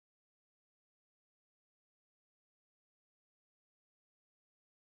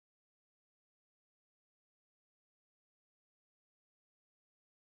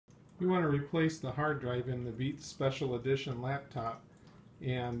We want to replace the hard drive in the Beats Special Edition laptop,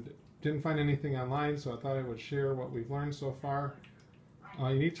 and didn't find anything online, so I thought I would share what we've learned so far.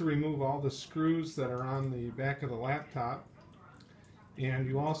 You need to remove all the screws that are on the back of the laptop, and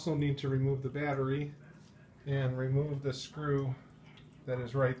you also need to remove the battery and remove the screw that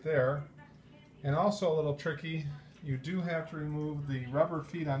is right there. And also, a little tricky, you do have to remove the rubber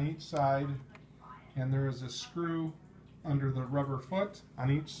feet on each side, and there is a screw under the rubber foot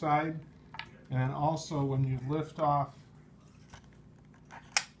on each side. And then also, when you lift off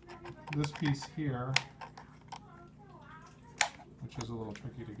this piece here, which is a little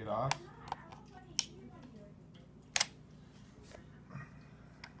tricky to get off,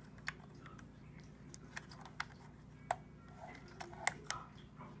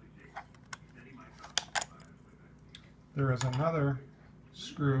 there is another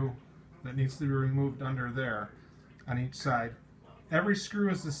screw that needs to be removed under there on each side. Every screw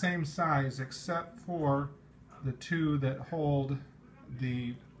is the same size except for the two that hold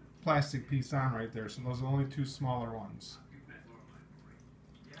the plastic piece on right there. So those are the only two smaller ones.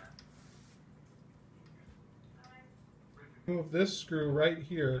 Move this screw right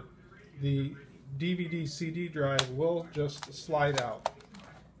here, the DVD CD drive will just slide out,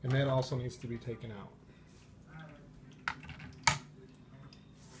 and that also needs to be taken out.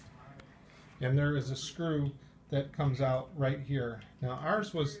 And there is a screw that comes out right here. Now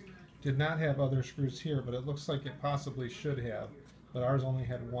ours did not have other screws here, but it looks like it possibly should have, but ours only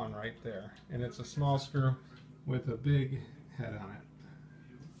had one right there, and it's a small screw with a big head on it.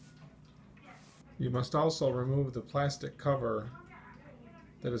 You must also remove the plastic cover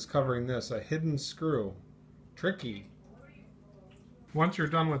that is covering this, a hidden screw. Tricky. Once you're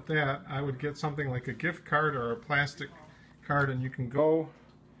done with that, I would get something like a gift card or a plastic card, and you can go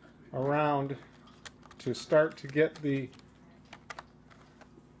around to start to get the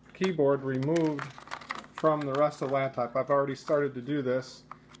keyboard removed from the rest of the laptop. I've already started to do this,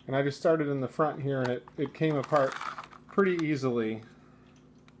 and I just started in the front here, and it came apart pretty easily.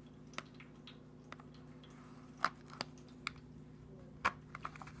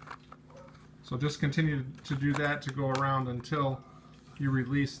 So just continue to do that to go around until you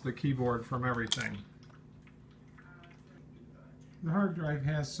release the keyboard from everything. The hard drive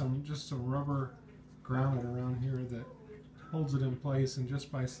has just some rubber grommet around here that holds it in place, and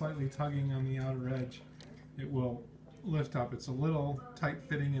just by slightly tugging on the outer edge it will lift up. It's a little tight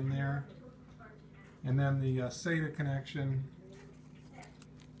fitting in there. And then the SATA connection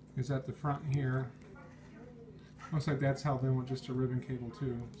is at the front here. Looks like that's held in with just a ribbon cable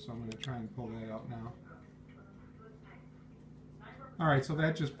too, so I'm going to try and pull that out now. Alright, so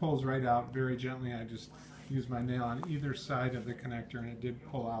that just pulls right out very gently. I just used my nail on either side of the connector, and it did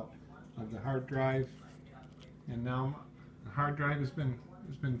pull out of the hard drive. And now the hard drive has been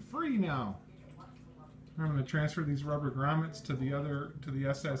free now. I'm going to transfer these rubber grommets to the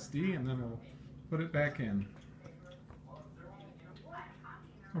SSD, and then we'll put it back in.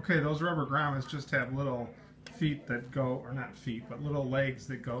 Okay, those rubber grommets just have little feet that go, or not feet, but little legs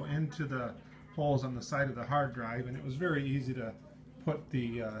that go into the holes on the side of the hard drive, and it was very easy to put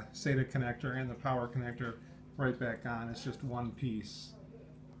the SATA connector and the power connector right back on. It's just one piece.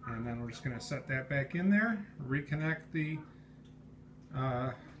 And then we're just going to set that back in there, reconnect the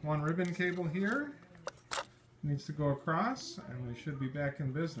one ribbon cable here. Needs to go across, and we should be back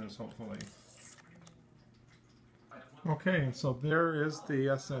in business, hopefully. Okay, and so there is the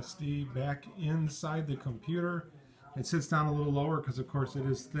SSD back inside the computer. It sits down a little lower because, of course, it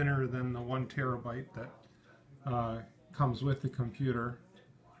is thinner than the 1 terabyte that comes with the computer.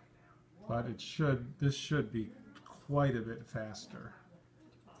 But this should be quite a bit faster.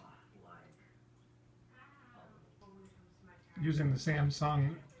 Using the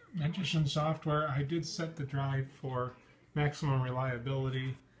Samsung Magician software, I did set the drive for maximum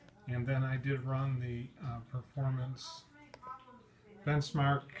reliability, and then I did run the performance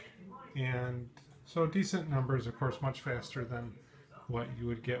benchmark, and so decent numbers, of course, much faster than what you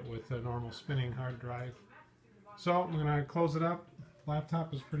would get with a normal spinning hard drive. So I'm going to close it up.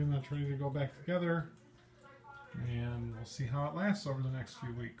 Laptop is pretty much ready to go back together, and we'll see how it lasts over the next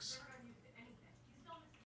few weeks.